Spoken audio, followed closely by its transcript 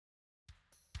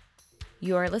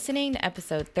You are listening to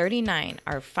episode 39,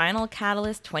 our final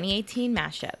Catalyst 2018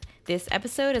 mashup. This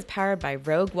episode is powered by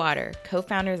Rogue Water,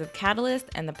 co-founders of Catalyst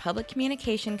and the public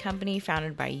communication company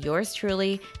founded by yours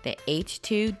truly, the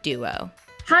H2 Duo.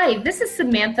 Hi, this is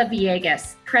Samantha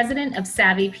Villegas, president of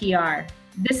Savvy PR.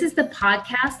 This is the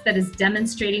podcast that is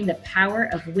demonstrating the power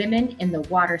of women in the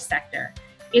water sector.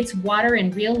 It's water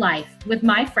in real life with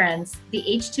my friends, the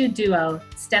H2 Duo,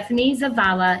 Stephanie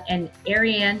Zavala and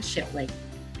Ariane Shipley.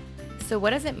 So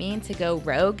what does it mean to go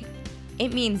rogue?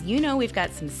 It means we've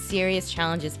got some serious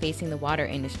challenges facing the water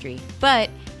industry, but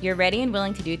you're ready and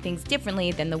willing to do things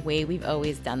differently than the way we've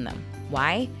always done them.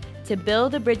 Why? To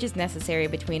build the bridges necessary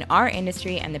between our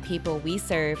industry and the people we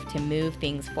serve to move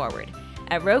things forward.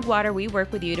 At Rogue Water, we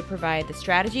work with you to provide the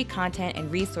strategy, content,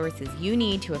 and resources you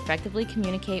need to effectively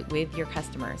communicate with your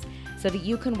customers so that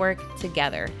you can work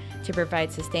together to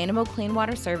provide sustainable clean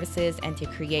water services and to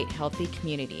create healthy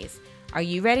communities. Are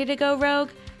you ready to go rogue?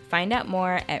 Find out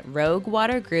more at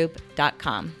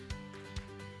roguewatergroup.com.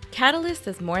 Catalyst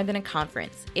is more than a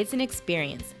conference. It's an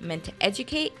experience meant to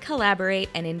educate, collaborate,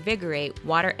 and invigorate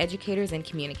water educators and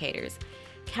communicators.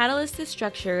 Catalyst is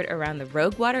structured around the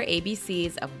Rogue Water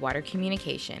ABCs of water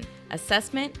communication,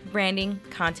 assessment, branding,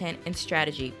 content, and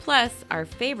strategy, plus our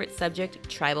favorite subject,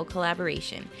 tribal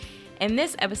collaboration. In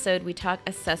this episode, we talk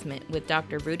assessment with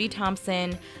Dr. Rudy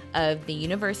Thompson of the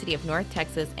University of North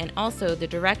Texas and also the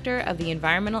director of the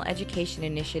Environmental Education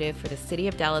Initiative for the City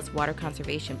of Dallas Water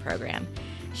Conservation Program.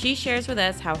 She shares with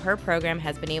us how her program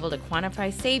has been able to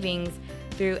quantify savings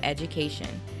through education.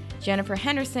 Jennifer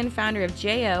Henderson, founder of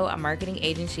JO, a marketing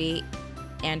agency,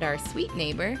 and our sweet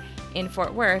neighbor in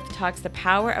Fort Worth, talks the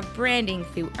power of branding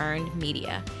through earned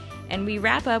media. And we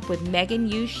wrap up with Megan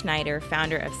Yu Schneider,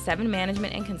 founder of Seven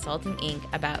Management and Consulting, Inc.,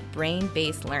 about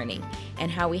brain-based learning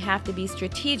and how we have to be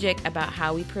strategic about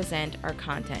how we present our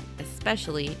content,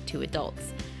 especially to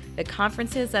adults. The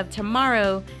conferences of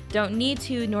tomorrow don't need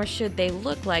to, nor should they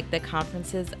look like the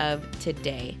conferences of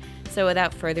today. So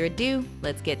without further ado,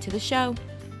 let's get to the show.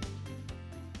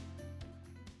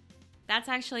 That's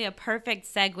actually a perfect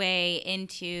segue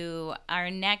into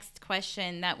our next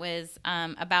question that was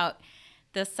about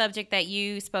the subject that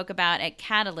you spoke about at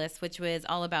Catalyst, which was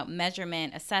all about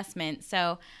measurement assessment.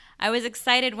 So I was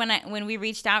excited when we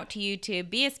reached out to you to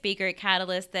be a speaker at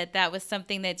Catalyst that was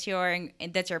something that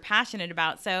you're passionate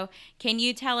about. So can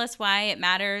you tell us why it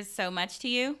matters so much to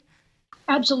you?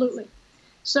 Absolutely.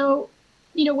 So,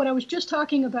 what I was just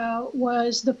talking about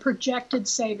was the projected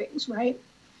savings, right?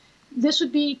 This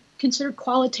would be considered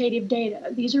qualitative data.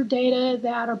 These are data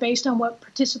that are based on what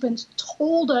participants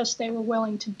told us they were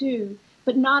willing to do,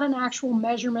 but not an actual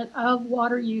measurement of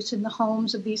water use in the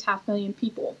homes of these 500,000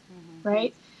 people,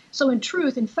 right? So in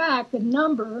truth, in fact,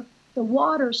 the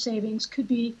water savings could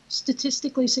be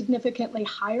statistically significantly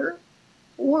higher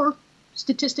or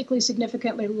statistically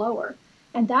significantly lower.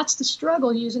 And that's the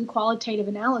struggle using qualitative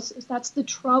analysis. That's the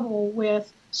trouble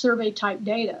with survey type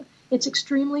data. It's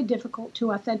extremely difficult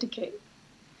to authenticate.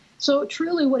 So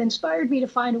truly what inspired me to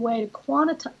find a way to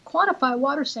quantify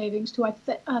water savings to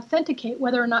authenticate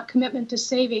whether or not commitment to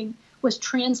saving was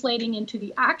translating into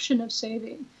the action of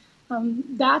saving.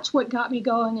 That's what got me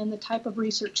going in the type of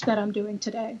research that I'm doing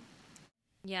today.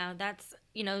 Yeah, that's,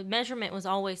 measurement was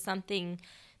always something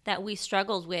that we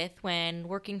struggled with when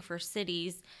working for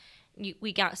cities.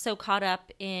 We got so caught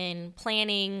up in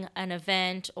planning an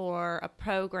event or a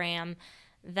program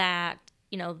that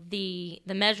the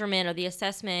measurement or the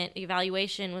assessment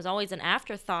evaluation was always an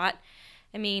afterthought.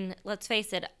 I mean, let's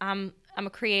face it, I'm a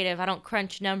creative. I don't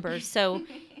crunch numbers. So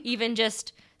even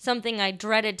just something I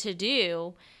dreaded to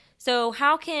do. So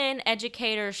how can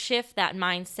educators shift that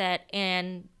mindset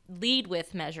and lead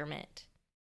with measurement?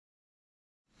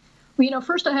 Well,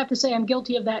 first I have to say I'm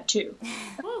guilty of that too.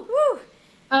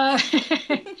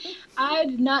 I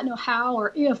did not know how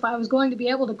or if I was going to be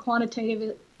able to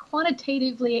quantitatively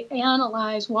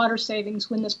analyze water savings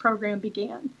when this program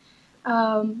began.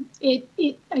 I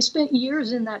spent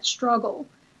years in that struggle.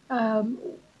 In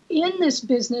this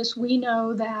business, we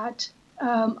know that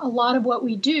a lot of what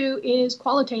we do is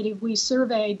qualitative. We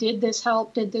survey, did this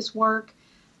help, did this work,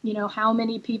 how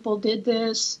many people did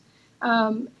this.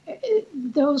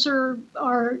 Those are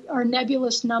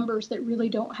nebulous numbers that really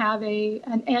don't have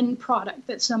an end product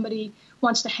that somebody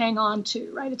wants to hang on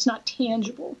to, right? It's not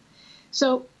tangible.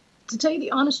 So to tell you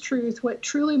the honest truth, what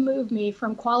truly moved me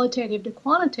from qualitative to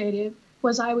quantitative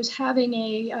was I was having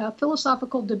a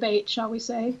philosophical debate, shall we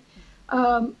say,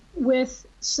 with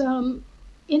some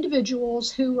individuals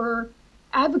who were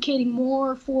advocating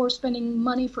more for spending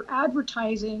money for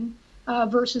advertising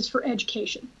versus for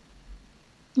education.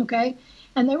 Okay,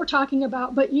 And they were talking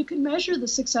about, but you can measure the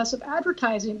success of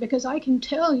advertising, because I can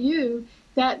tell you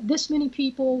that this many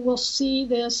people will see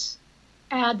this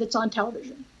ad that's on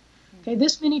television. Okay,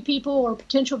 this many people or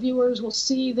potential viewers will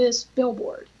see this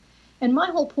billboard. And my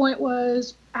whole point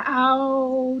was,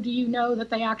 how do you know that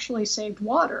they actually saved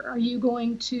water? Are you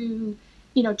going to,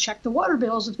 check the water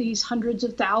bills of these hundreds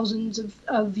of thousands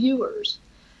of viewers?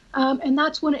 And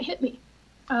that's when it hit me,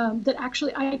 that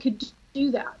actually I could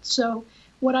do that. So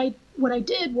what I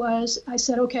did was I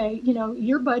said, okay,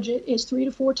 your budget is 3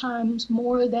 to 4 times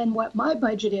more than what my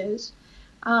budget is.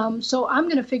 So I'm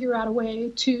going to figure out a way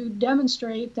to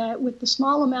demonstrate that with the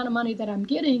small amount of money that I'm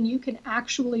getting, you can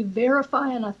actually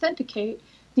verify and authenticate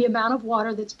the amount of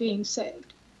water that's being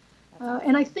saved.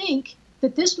 And I think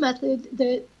that this method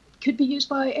that could be used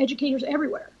by educators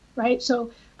everywhere, right? So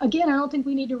again, I don't think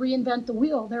we need to reinvent the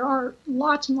wheel. There are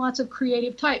lots and lots of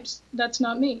creative types. That's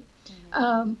not me.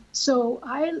 So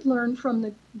I learned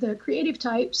from the creative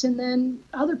types, and then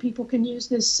other people can use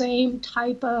this same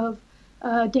type of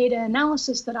data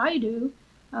analysis that I do,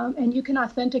 and you can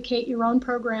authenticate your own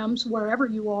programs wherever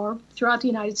you are throughout the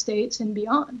United States and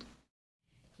beyond.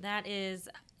 That is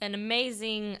an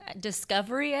amazing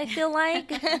discovery, I feel like,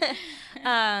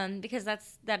 because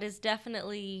that is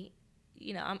definitely,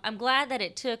 I'm glad that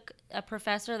it took a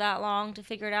professor that long to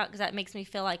figure it out, because that makes me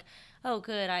feel like, oh,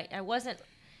 good, it wasn't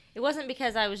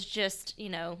because I was just,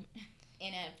 inept.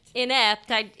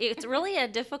 It's really a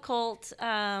difficult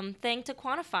thing to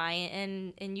quantify,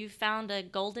 and you found a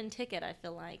golden ticket, I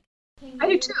feel like.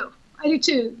 I do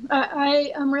too.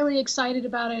 I am really excited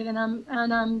about it,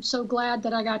 and I'm so glad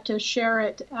that I got to share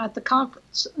it at the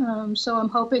conference. So I'm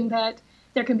hoping that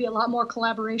there can be a lot more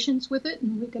collaborations with it,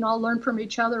 and we can all learn from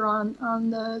each other on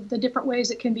the different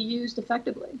ways it can be used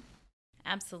effectively.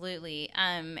 Absolutely.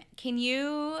 Can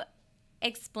you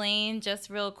explain just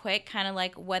real quick kind of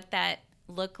like what that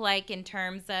looked like in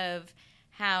terms of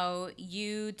how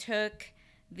you took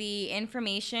the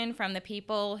information from the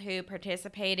people who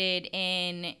participated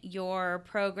in your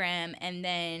program and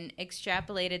then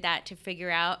extrapolated that to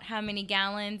figure out how many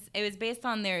gallons? It was based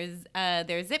on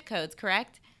their zip codes,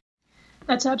 correct?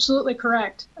 That's absolutely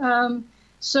correct.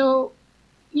 So,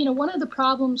 one of the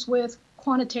problems with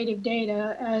quantitative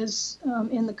data, as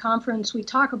in the conference we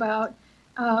talk about,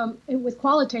 with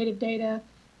qualitative data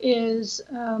is,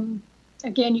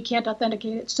 again, you can't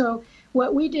authenticate it. So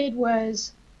what we did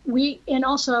was and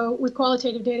also with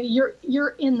qualitative data,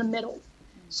 you're in the middle.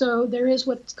 So there is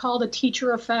what's called a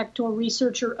teacher effect or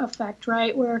researcher effect,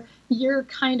 right? Where you're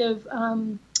kind of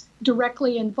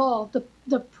directly involved.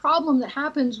 The problem that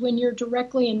happens when you're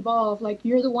directly involved, like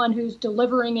you're the one who's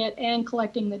delivering it and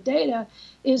collecting the data,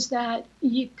 is that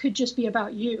it could just be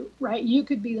about you, right? You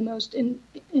could be the most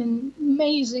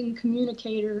amazing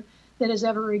communicator that has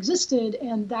ever existed,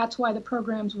 and that's why the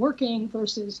program's working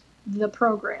versus the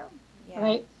program,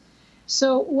 right?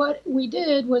 So what we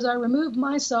did was I removed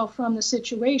myself from the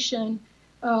situation.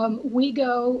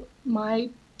 My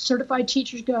certified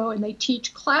teachers go and they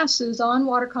teach classes on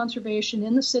water conservation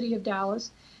in the city of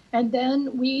Dallas. And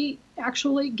then we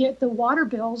actually get the water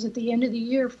bills at the end of the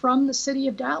year from the city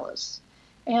of Dallas.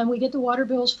 And we get the water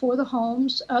bills for the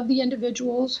homes of the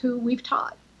individuals who we've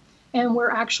taught. And we're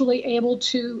actually able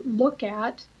to look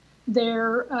at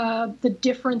the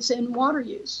difference in water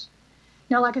use.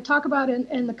 Now, like I talk about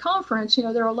in the conference,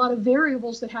 there are a lot of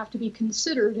variables that have to be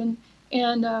considered. And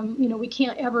we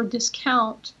can't ever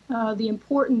discount the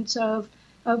importance of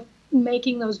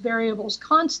making those variables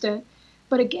constant.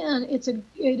 But again, it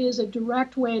is a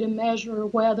direct way to measure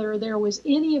whether there was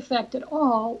any effect at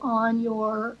all on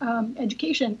your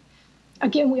education.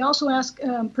 Again, we also ask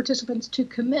participants to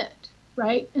commit,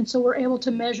 right? And so we're able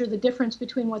to measure the difference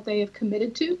between what they have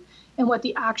committed to and what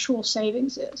the actual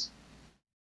savings is.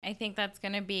 I think that's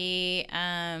going to be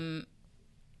an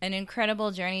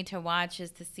incredible journey to watch,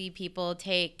 is to see people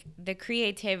take the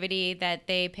creativity that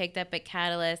they picked up at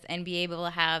Catalyst and be able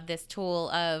to have this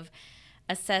tool of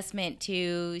assessment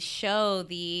to show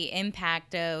the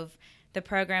impact of the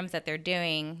programs that they're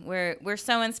doing. We're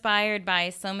so inspired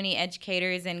by so many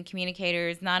educators and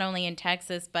communicators, not only in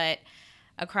Texas, but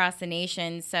across the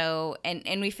nation. So,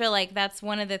 and we feel like that's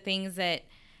one of the things that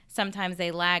sometimes they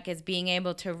lack, is being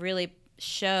able to really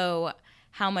show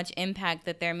how much impact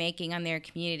that they're making on their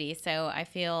community. So I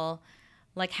feel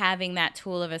like having that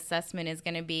tool of assessment is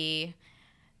going to be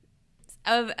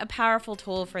a powerful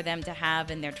tool for them to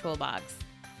have in their toolbox.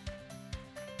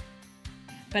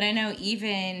 But I know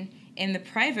even in the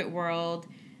private world,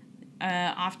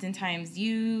 oftentimes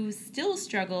you still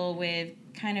struggle with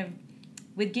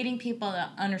getting people to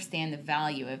understand the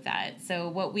value of that. So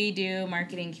what we do,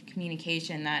 marketing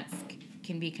communication, that's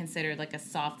can be considered like a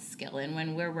soft skill. And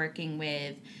when we're working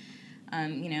with,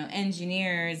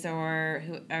 engineers or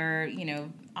who are,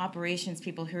 operations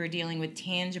people who are dealing with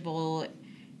tangible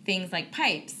things like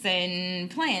pipes and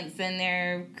plants, and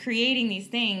they're creating these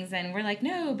things, and we're like,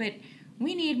 no, but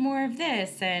we need more of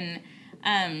this. And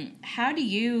how do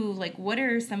you, what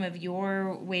are some of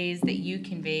your ways that you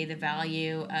convey the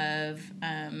value of,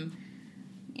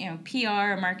 PR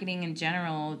or marketing in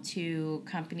general to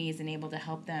companies and able to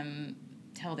help them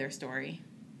tell their story?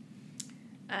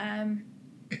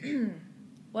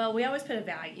 Well, we always put a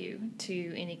value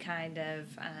to any kind of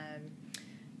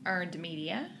earned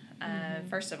media.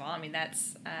 First of all,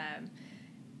 that's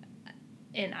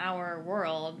in our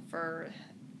world for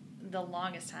the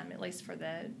longest time, at least for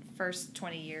the first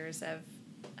 20 years of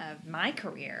my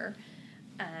career.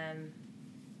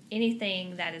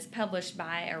 Anything that is published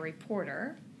by a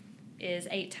reporter is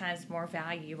 8 times more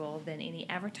valuable than any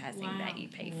advertising that you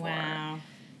pay for. Wow.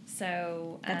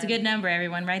 So that's a good number,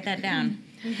 everyone. Write that down.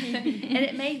 And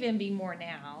it may even be more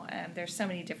now. There's so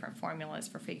many different formulas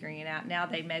for figuring it out. Now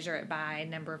they measure it by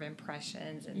number of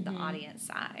impressions and the audience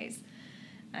size.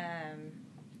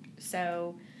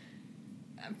 So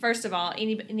first of all,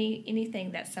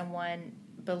 anything that someone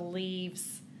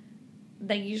believes,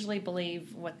 they usually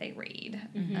believe what they read.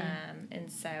 And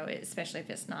so, especially if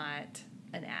it's not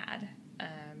an ad.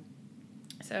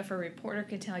 So if a reporter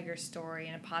can tell your story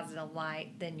in a positive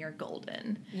light, then you're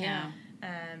golden. Yeah.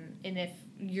 And if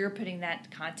you're putting that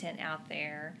content out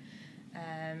there,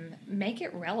 make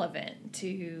it relevant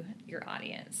to your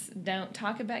audience. Don't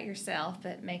talk about yourself,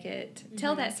 but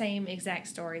tell that same exact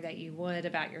story that you would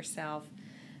about yourself,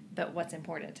 but what's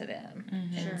important to them.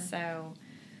 And so,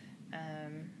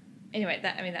 anyway,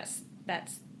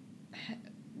 that's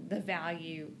the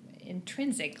value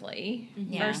intrinsically.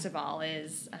 First of all,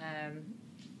 is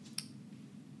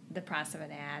the price of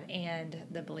an ad and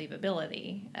the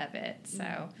believability of it.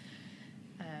 So,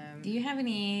 do you have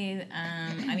any?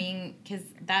 Because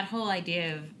that whole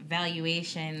idea of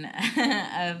valuation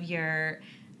of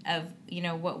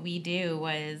what we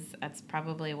do that's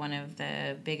probably one of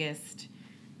the biggest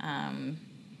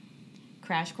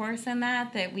crash course in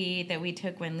that we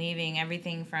took when leaving,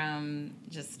 everything from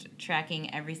just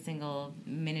tracking every single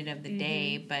minute of the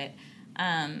day. But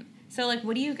so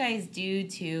what do you guys do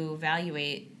to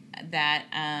evaluate that,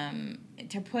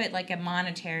 to put a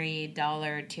monetary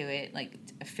dollar to it,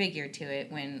 a figure to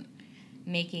it when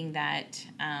making that,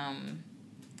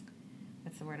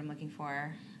 what's the word I'm looking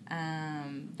for,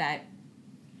 that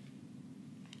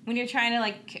when you're trying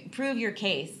to prove your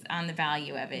case on the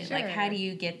value of it, how do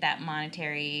you get that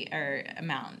monetary or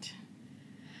amount?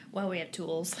 Well, we have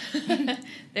tools.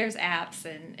 There's apps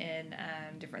and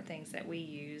different things that we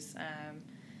use.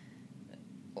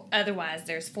 Otherwise,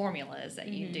 there's formulas that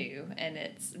you do, and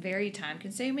it's very time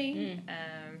consuming.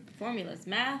 Formulas,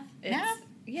 math.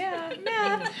 Yeah,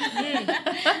 math.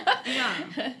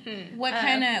 What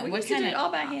kind of? We used to do it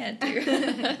all by hand too.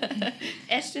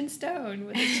 Etched in stone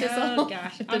with a chisel. Oh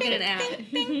gosh, I'll get an app.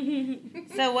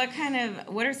 So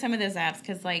what are some of those apps?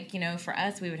 Because for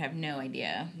us, we would have no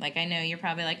idea. I know you're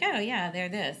probably oh yeah, they're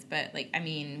this, but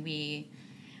we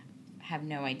have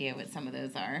no idea what some of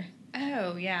those are.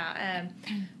 Oh yeah.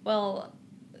 Well,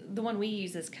 the one we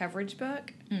use is Coverage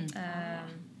Book.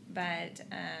 But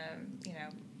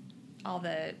all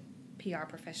the PR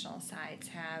professional sites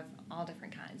have all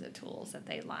different kinds of tools that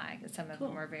they like. And some of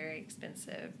them are very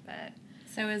expensive, but.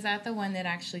 So is that the one that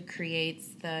actually creates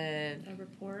the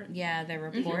report? Yeah, the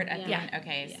report at the end.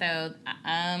 Okay, so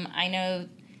I know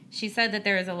she said that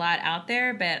there is a lot out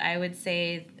there, but I would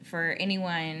say for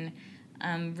anyone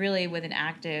really with an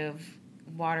active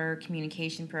water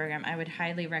communication program, I would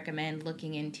highly recommend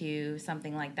looking into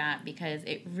something like that, because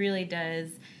it really does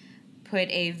put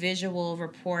a visual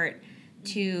report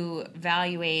to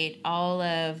evaluate all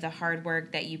of the hard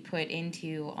work that you put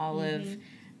into all of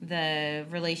the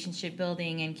relationship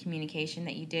building and communication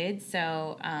that you did.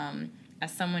 So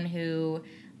as someone who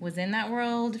was in that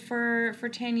world for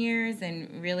 10 years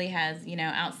and really has,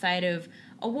 outside of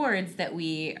awards that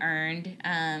we earned,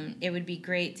 it would be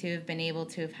great to have been able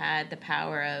to have had the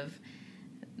power of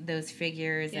those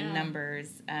figures and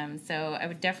numbers. So I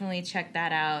would definitely check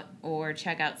that out, or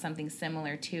check out something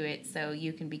similar to it, so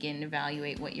you can begin to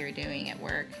evaluate what you're doing at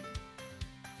work.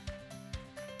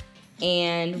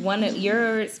 And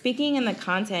you're speaking in the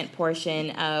content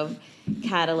portion of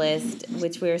Catalyst,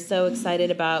 which we're so excited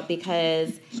about,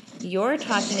 because you're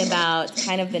talking about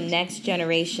kind of the next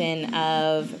generation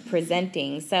of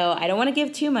presenting. So I don't want to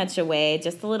give too much away,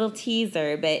 just a little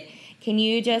teaser, but can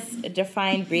you just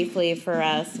define briefly for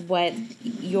us what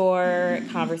your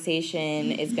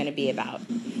conversation is going to be about?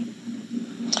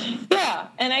 Yeah,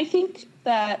 and I think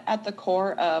that at the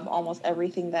core of almost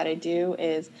everything that I do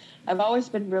is I've always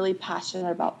been really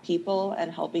passionate about people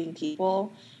and helping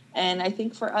people. And I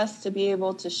think for us to be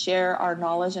able to share our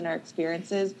knowledge and our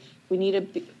experiences, we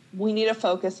need to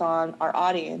focus on our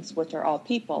audience, which are all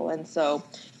people. And so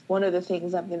one of the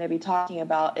things I'm going to be talking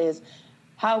about is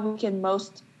how we can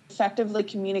most effectively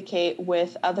communicate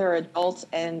with other adults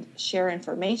and share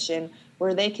information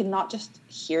where they can not just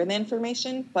hear the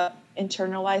information, but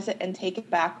internalize it and take it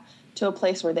back to a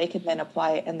place where they can then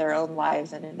apply it in their own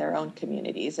lives and in their own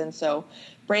communities. And so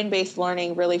brain-based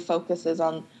learning really focuses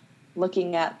on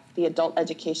looking at the adult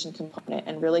education component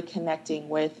and really connecting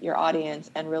with your audience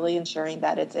and really ensuring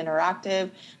that it's interactive,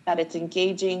 that it's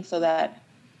engaging, so that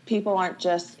people aren't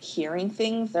just hearing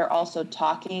things, they're also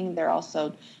talking, they're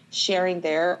also sharing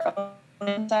their own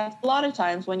insights. A lot of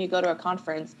times when you go to a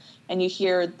conference and you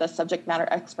hear the subject matter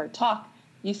expert talk,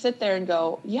 you sit there and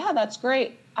go, yeah, that's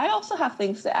great. I also have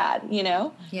things to add,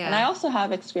 Yeah. And I also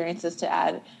have experiences to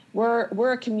add.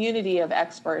 We're a community of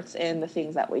experts in the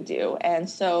things that we do. And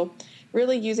so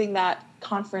really using that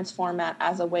conference format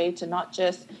as a way to not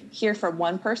just hear from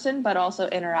one person, but also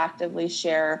interactively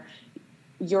share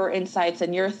your insights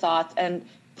and your thoughts and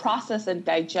process and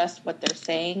digest what they're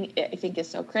saying, I think is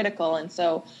so critical. And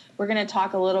so we're going to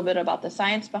talk a little bit about the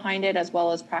science behind it, as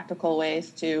well as practical ways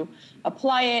to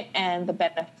apply it and the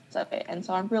benefits of it. And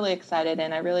so I'm really excited,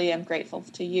 and I really am grateful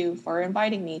to you for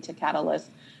inviting me to Catalyst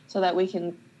so that we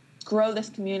can grow this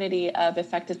community of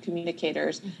effective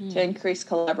communicators to increase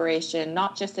collaboration,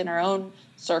 not just in our own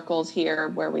circles here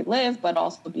where we live, but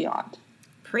also beyond.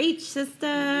 Preach, sister.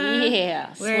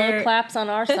 Yeah, slow claps on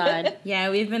our side. Yeah,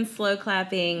 we've been slow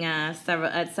clapping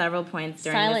several points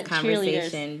during Silent this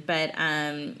conversation. But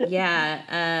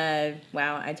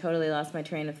wow, I totally lost my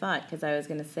train of thought because I was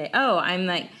going to say,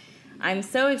 I'm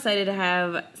so excited to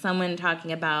have someone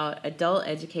talking about adult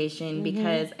education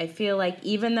because I feel like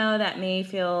even though that may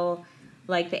feel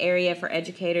like the area for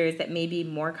educators that may be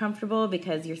more comfortable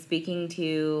because you're speaking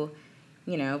to,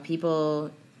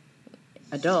 people,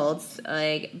 adults,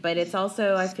 but it's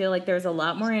also, I feel like there's a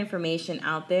lot more information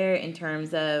out there in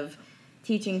terms of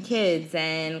teaching kids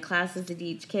and classes to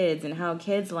teach kids and how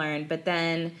kids learn. But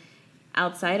then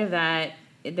outside of that,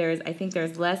 I think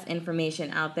there's less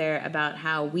information out there about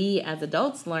how we as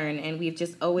adults learn, and we've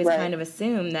just always kind of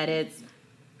assumed that it's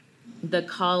the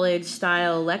college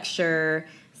style lecture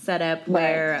setup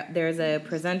where there's a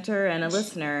presenter and a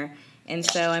listener. And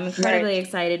so I'm incredibly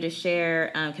excited to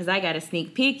share, because I got a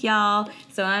sneak peek, y'all.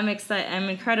 So I'm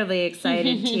incredibly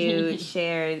excited to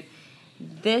share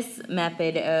this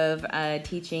method of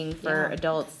teaching for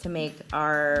adults to make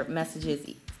our messages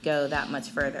go that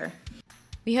much further.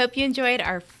 We hope you enjoyed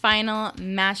our final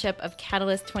mashup of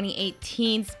Catalyst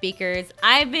 2018 speakers.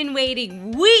 I've been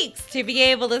waiting weeks to be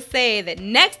able to say that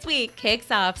next week kicks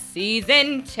off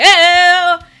Season 2.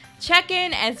 Check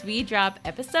in as we drop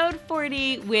episode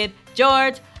 40 with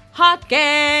George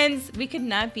Hawkins. We could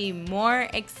not be more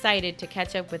excited to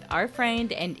catch up with our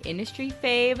friend and industry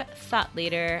fave thought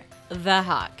leader, The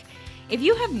Hawk. If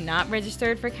you have not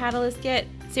registered for Catalyst yet,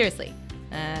 seriously,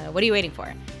 what are you waiting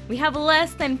for? We have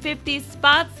less than 50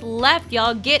 spots left,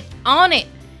 y'all. Get on it.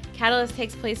 Catalyst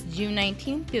takes place June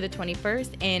 19th through the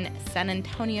 21st in San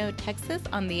Antonio, Texas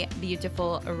on the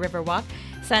beautiful Riverwalk.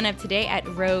 Sign up today at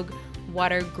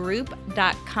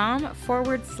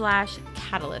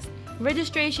roguewatergroup.com/catalyst.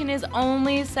 Registration is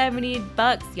only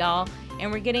 $70, y'all,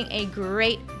 and we're getting a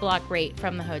great block rate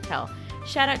from the hotel.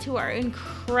 Shout out to our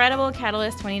incredible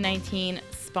Catalyst 2019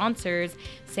 sponsors: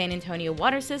 San Antonio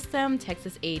Water System,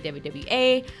 Texas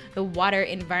AWWA, the Water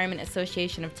Environment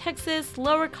Association of Texas,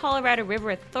 Lower Colorado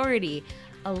River Authority,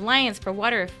 Alliance for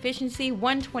Water Efficiency,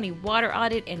 120 Water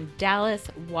Audit, and Dallas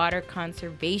Water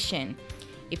Conservation.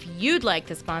 If you'd like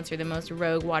to sponsor the most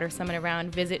Rogue Water Summit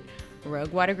around, visit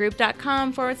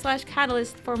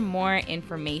roguewatergroup.com/catalyst for more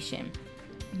information.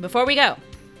 Before we go,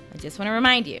 I just want to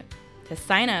remind you to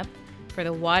sign up for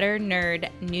the Water Nerd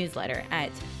newsletter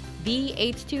at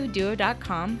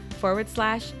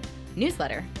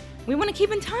vh2duo.com/newsletter. We want to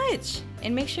keep in touch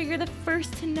and make sure you're the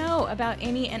first to know about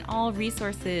any and all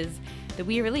resources that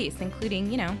we release, including,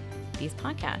 these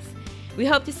podcasts. We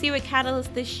hope to see you at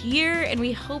Catalyst this year, and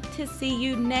we hope to see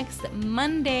you next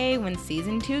Monday when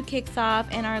Season 2 kicks off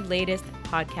and our latest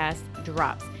podcast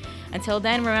drops. Until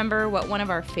then, remember what one of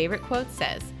our favorite quotes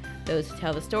says: "Those who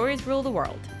tell the stories rule the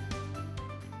world."